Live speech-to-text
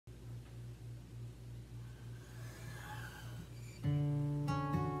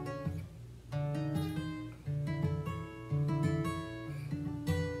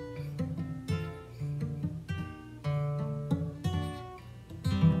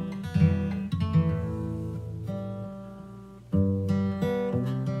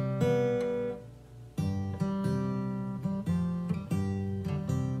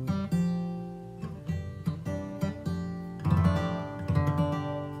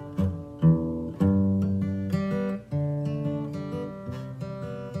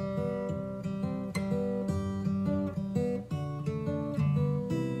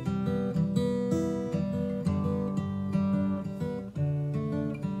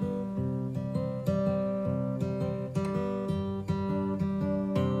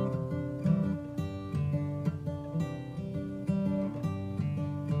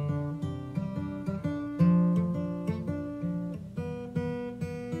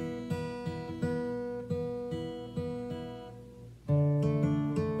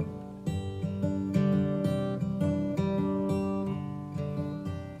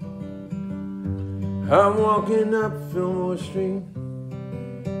I'm walking up Fillmore Street,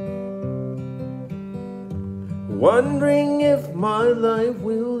 wondering if my life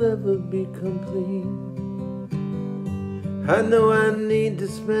will ever be complete. I know I need to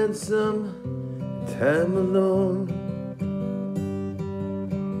spend some time alone.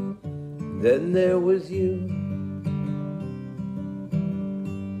 Then there was you.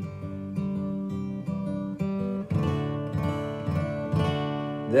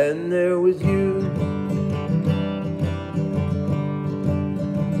 Then there was you.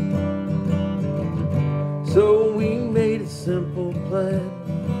 So we made a simple plan.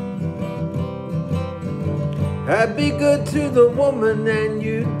 I'd be good to the woman and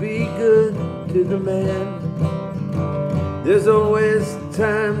you'd be good to the man. There's always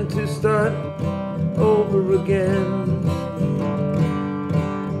time to start over again.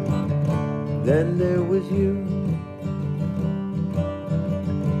 Then there was you.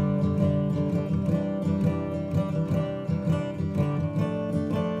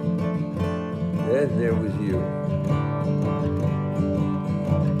 Then there was you.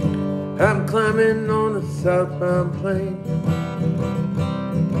 I'm climbing on a southbound plane.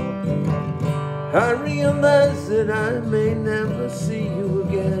 I realize that I may never see you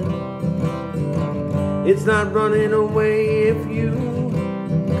again. It's not running away if you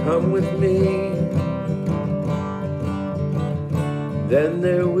come with me. Then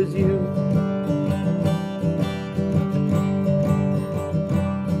there was you.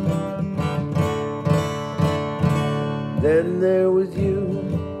 Then there was you.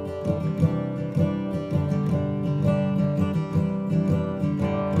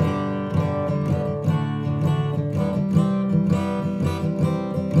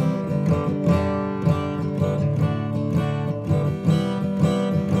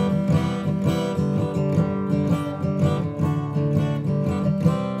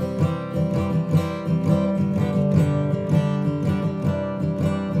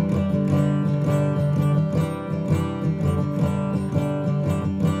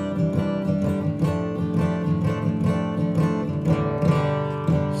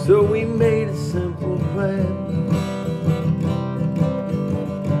 So we made a simple plan.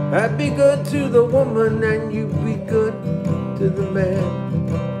 I'd be good to the woman and you'd be good to the man.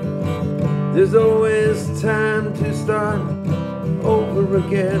 There's always time to start over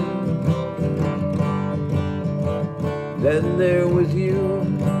again. Then there was you.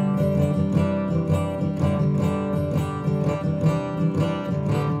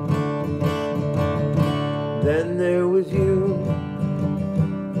 Then there was you.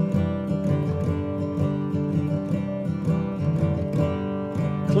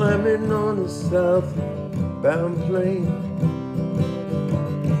 Climbing on a southbound plane,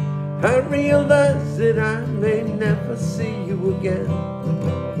 I realize that I may never see you again.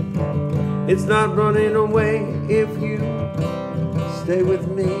 It's not running away if you stay with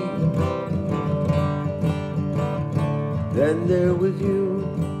me. Then there was you.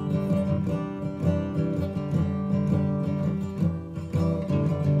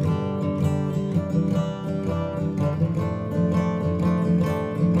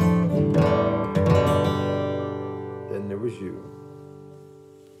 There was you.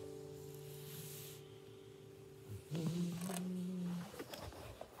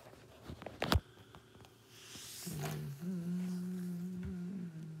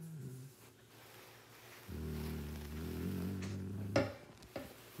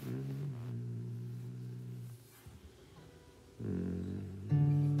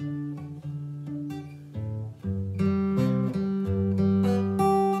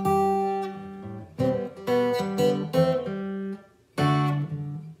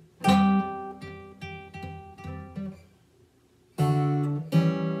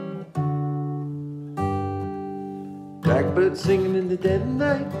 Blackbird singing in the dead of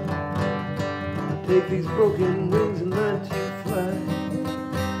night. Take these broken wings and learn to fly.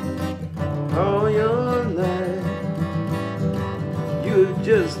 All your life you have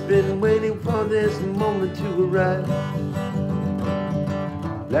just been waiting for this moment to arrive.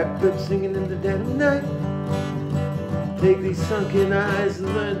 Blackbird singing in the dead of night. Take these sunken eyes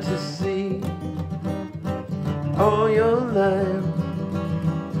and learn to see. All your life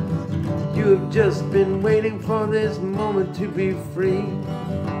you have just been waiting for this moment to be free.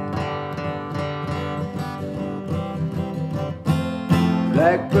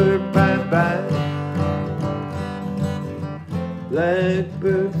 Blackbird, bye-bye.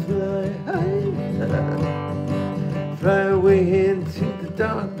 Blackbird, fly high. Fly away into the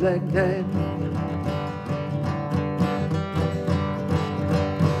dark black night.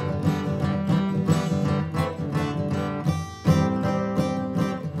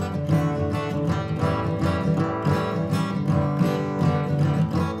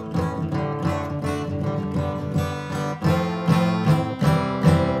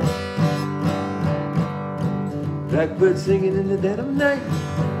 Blackbird singing in the dead of night.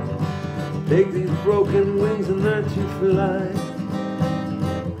 Take these broken wings and learn to fly.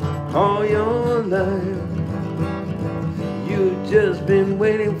 All your life you've just been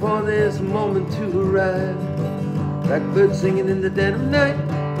waiting for this moment to arrive. Blackbird singing in the dead of night.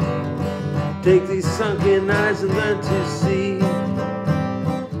 Take these sunken eyes and learn to see.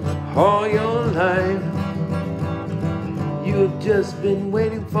 All your life you've just been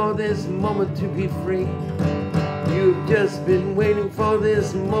waiting for this moment to be free. You've just been waiting for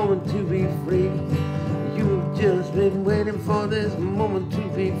this moment to be free. You've just been waiting for this moment to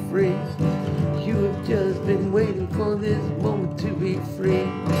be free. You've just been waiting for this moment to be free.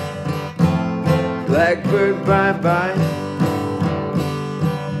 Blackbird, bye-bye.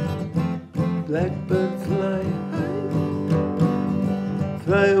 Blackbird, fly high.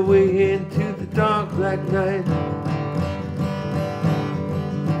 Fly away into the dark black night.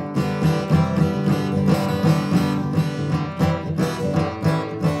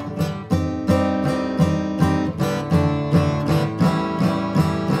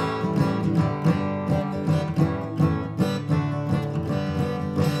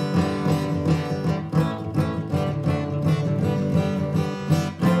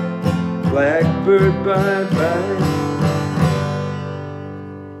 Blackbird, bye-bye.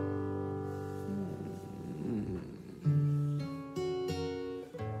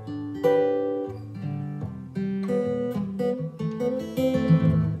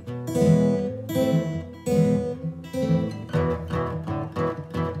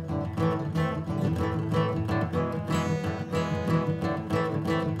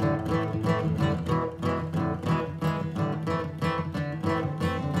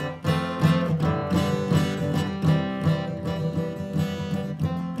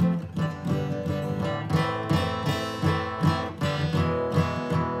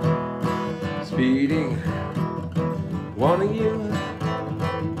 Speeding, wanting you.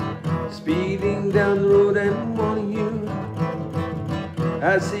 Speeding down the road and wanting you.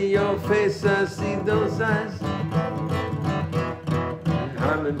 I see your face, I see those eyes.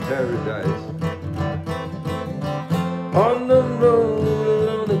 I'm in paradise. On the road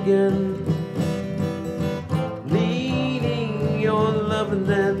alone again, needing your love, and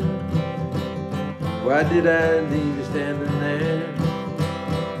then why did I leave you standing there?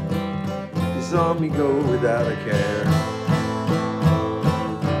 Saw me go without a care.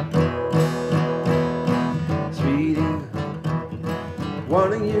 Speeding,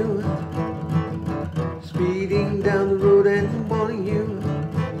 wanting you. Speeding down the road and wanting you.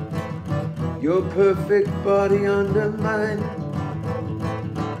 Your perfect body under mine.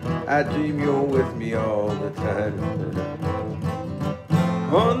 I dream you're with me all the time.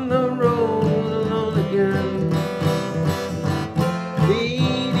 On the road alone again,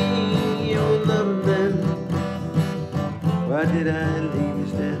 why did I leave you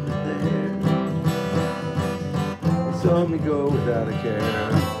standing there? You saw me go without a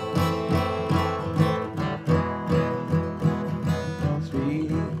care.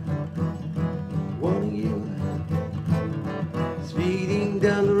 Speeding, wanting you. Speeding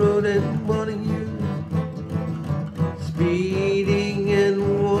down the road and wanting you. Speeding and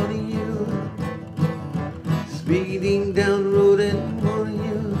wanting you. Speeding down the road and wanting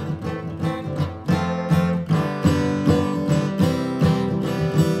you.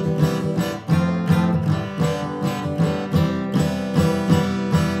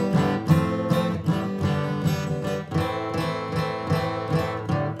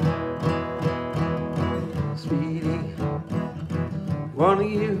 Speeding,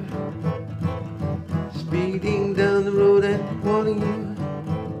 wanting you. Speeding down the road and wanting you.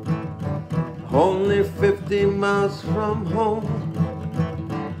 Only 50 miles from home,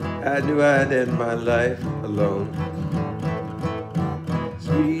 I knew I'd end my life alone.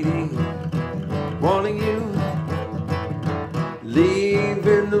 Speeding, wanting you.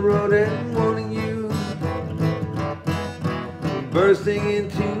 Leaving the road and wanting you. Bursting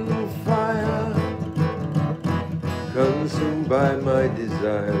into fire, consumed by my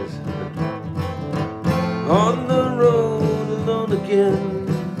desires. On the road alone again,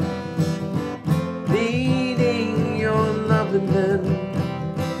 needing your loving then.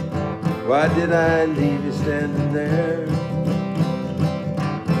 Why did I leave you standing there?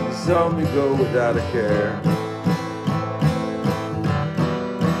 You saw me go without a care.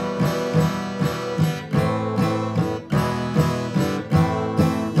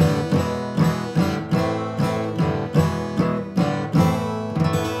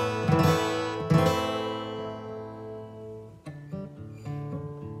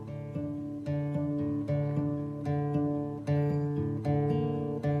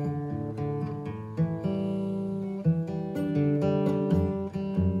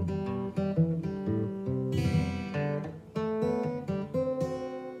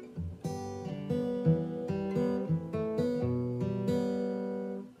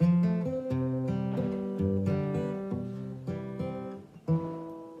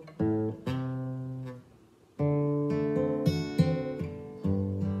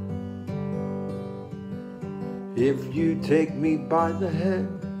 If you take me by the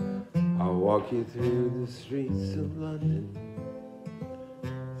hand, I'll walk you through the streets of London.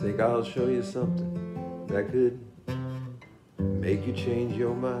 Think I'll show you something that could make you change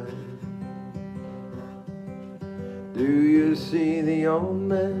your mind. Do you see the old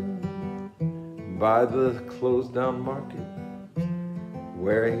man by the closed down market,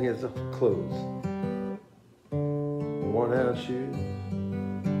 wearing his clothes, worn out shoes?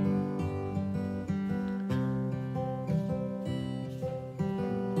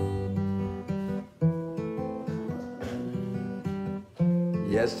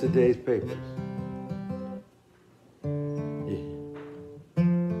 Yesterday's papers,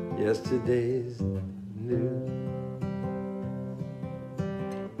 yesterday's news.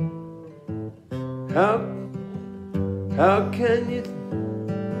 How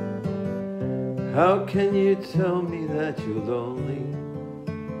can you tell me that you're lonely?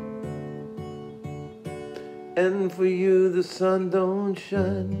 And for you the sun don't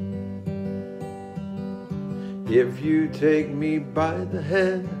shine. If you take me by the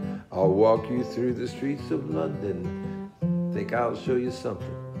hand, I'll walk you through the streets of London. Think I'll show you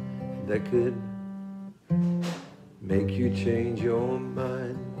something that could make you change your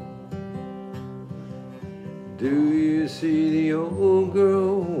mind. Do you see the old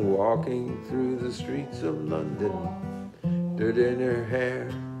girl walking through the streets of London? Dirt in her hair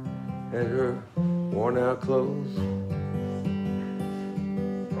and her worn out clothes.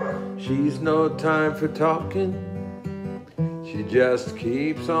 She's no time for talking, she just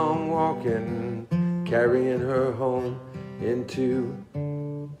keeps on walking, carrying her home into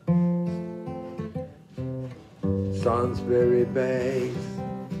Sainsbury bags.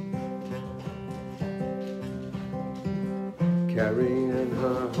 Carrying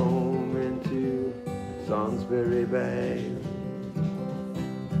her home into Sainsbury bags.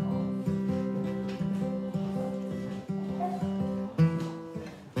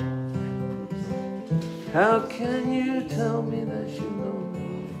 How can you tell me that you know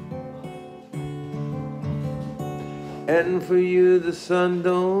me? And for you the sun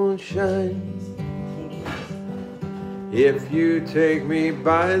don't shine. If you take me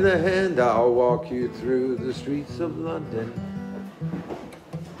by the hand, I'll walk you through the streets of London.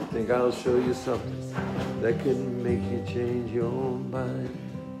 Think I'll show you something that can make you change your mind.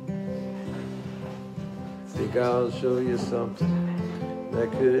 Think I'll show you something that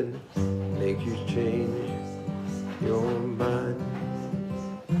could make you change your mind.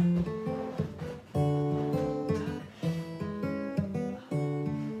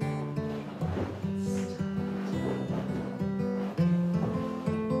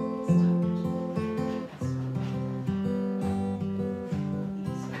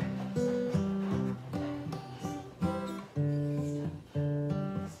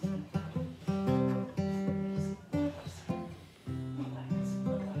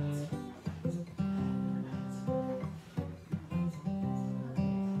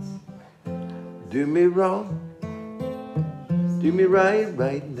 Do me wrong, do me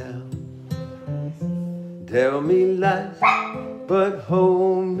right now. Tell me lies, but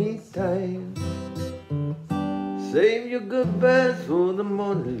hold me tight. Save your goodbyes for the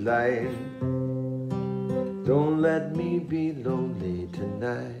morning light. Don't let me be lonely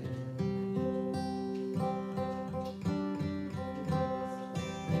tonight.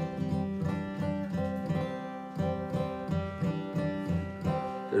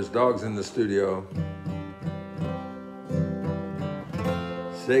 There's dogs in the studio.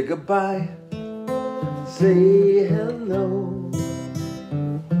 Say goodbye, say hello.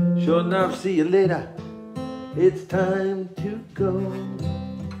 Sure enough, see you later. It's time to go.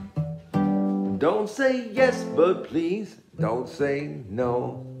 Don't say yes, but please don't say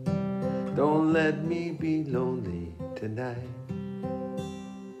no. Don't let me be lonely tonight.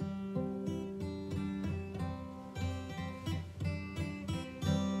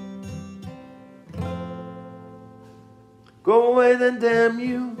 Go away then, damn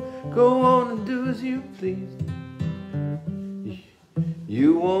you. Go on and do as you please.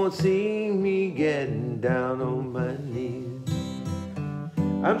 You won't see me getting down on my knees.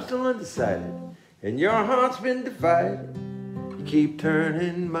 I'm still undecided, and your heart's been divided. You keep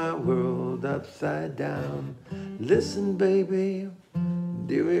turning my world upside down. Listen, baby,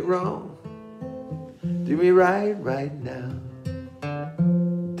 do it wrong, do me right now.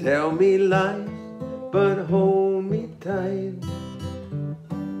 Tell me lies, but hold me tight.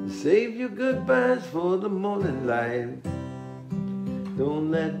 Save your goodbyes for the morning light.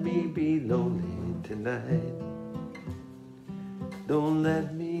 Don't let me be lonely tonight. Don't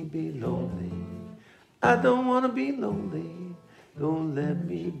let me be lonely. I don't want to be lonely. Don't let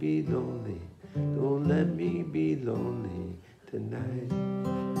me be lonely Don't let me be lonely tonight.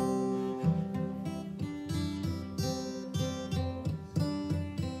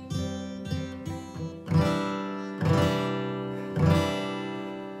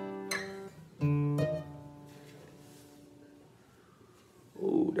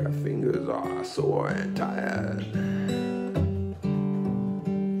 Oh, their fingers are sore and tired.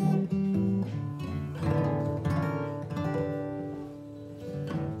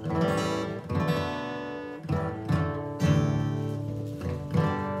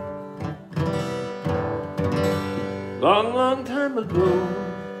 Long, long time ago,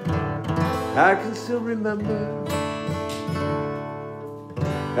 I can still remember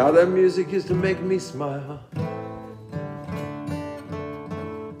how that music used to make me smile.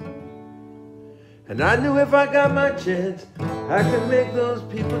 And I knew if I got my chance, I could make those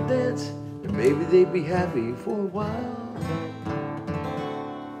people dance, and maybe they'd be happy for a while.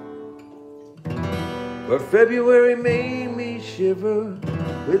 But February made me shiver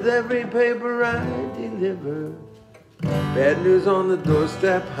with every paper I deliver. Bad news on the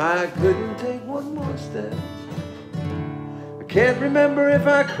doorstep, I couldn't take one more step. I can't remember if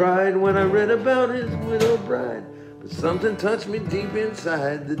I cried when I read about his widow bride, but something touched me deep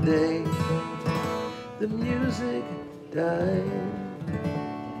inside the day the music died.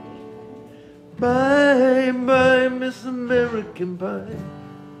 Bye, bye, Miss American Pie.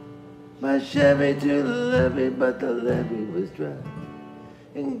 My Chevy to the levee, but the levee was dry.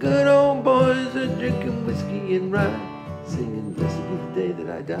 And good old boys are drinking whiskey and rye, singing, this will be the day that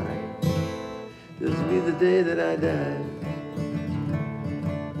I die. This will be the day that I die.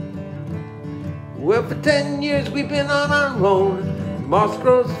 Well, for 10 years we've been on our own. Moss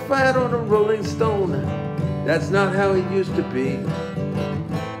grows fat on a rolling stone. That's not how it used to be.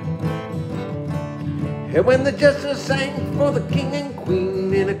 And when the jester sang for the king and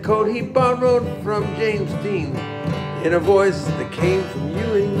queen in a coat he borrowed from James Dean, in a voice that came from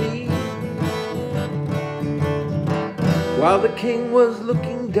you and me, while the king was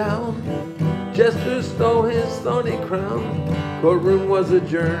looking down, Jester stole his thorny crown. Courtroom was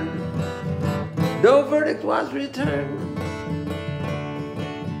adjourned, no verdict was returned.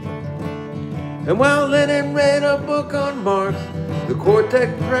 And while Lennon read a book on Marx, the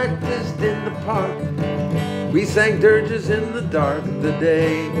quartet practiced in the park. We sang dirges in the dark the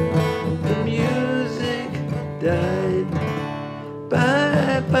day the music died.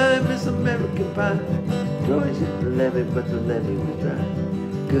 Bye, bye, Miss American Pie. George hit the levee, but the levee was dry.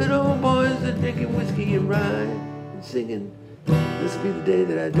 Good old boys are drinking whiskey and rye and singing, this will be the day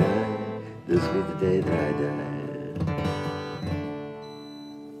that I die. This will be the day that I die.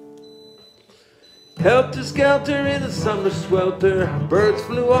 Helter skelter in a summer swelter, birds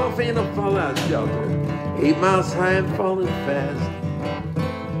flew off in a fallout shelter, 8 miles high and falling fast.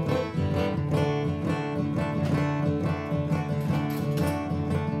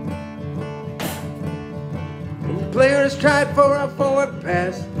 And players tried for a forward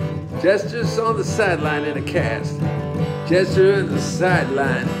pass, Jester's on the sideline in a cast. Jester on the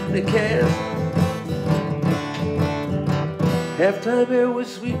sideline in a cast. Halftime air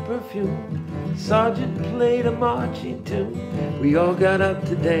was sweet perfume, Sergeant played a marching tune. We all got up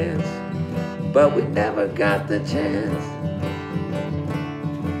to dance, but we never got the chance.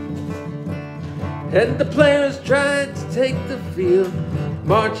 And the players tried to take the field,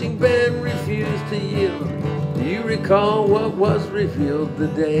 marching band refused to yield. Do you recall what was revealed the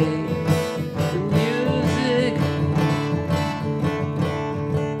day the music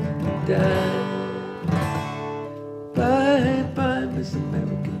died? Bye, bye, Miss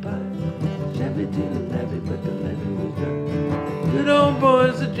American Pie. Chevy to the levee, but the levee was dry. Good old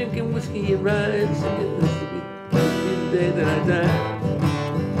boys are drinking whiskey and rye and singing, this will be the day that I die.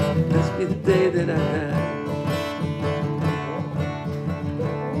 This will be the day that I die.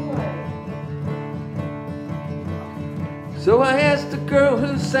 So I asked the girl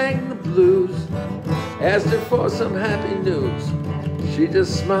who sang the blues, asked her for some happy news. She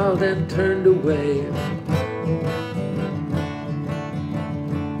just smiled and turned away.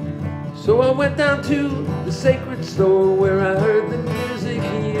 So I went down to the sacred store where I heard the music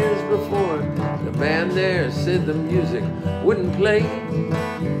years before. The man there said the music wouldn't play.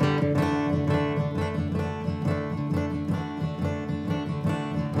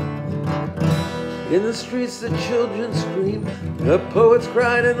 In the streets the children screamed, the poets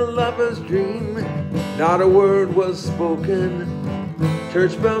cried and the lovers dreamed. Not a word was spoken,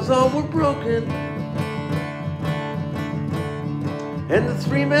 church bells all were broken. And the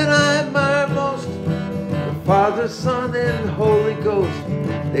 3 men I admire most, the Father, Son, and Holy Ghost,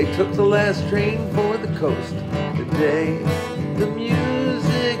 they took the last train for the coast the day the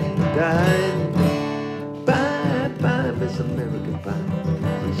music died.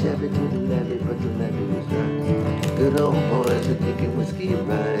 old boys are drinking whiskey and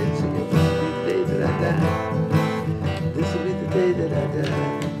rye, singing, this will be the day that I die. This will be the day that I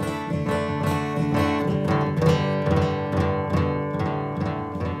die.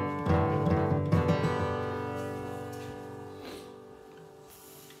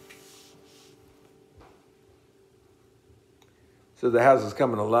 So the house is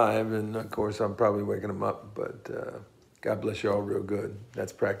coming alive, and of course I'm probably waking them up, but God bless you all real good.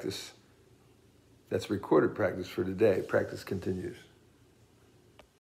 That's practice. That's recorded practice for today. Practice continues.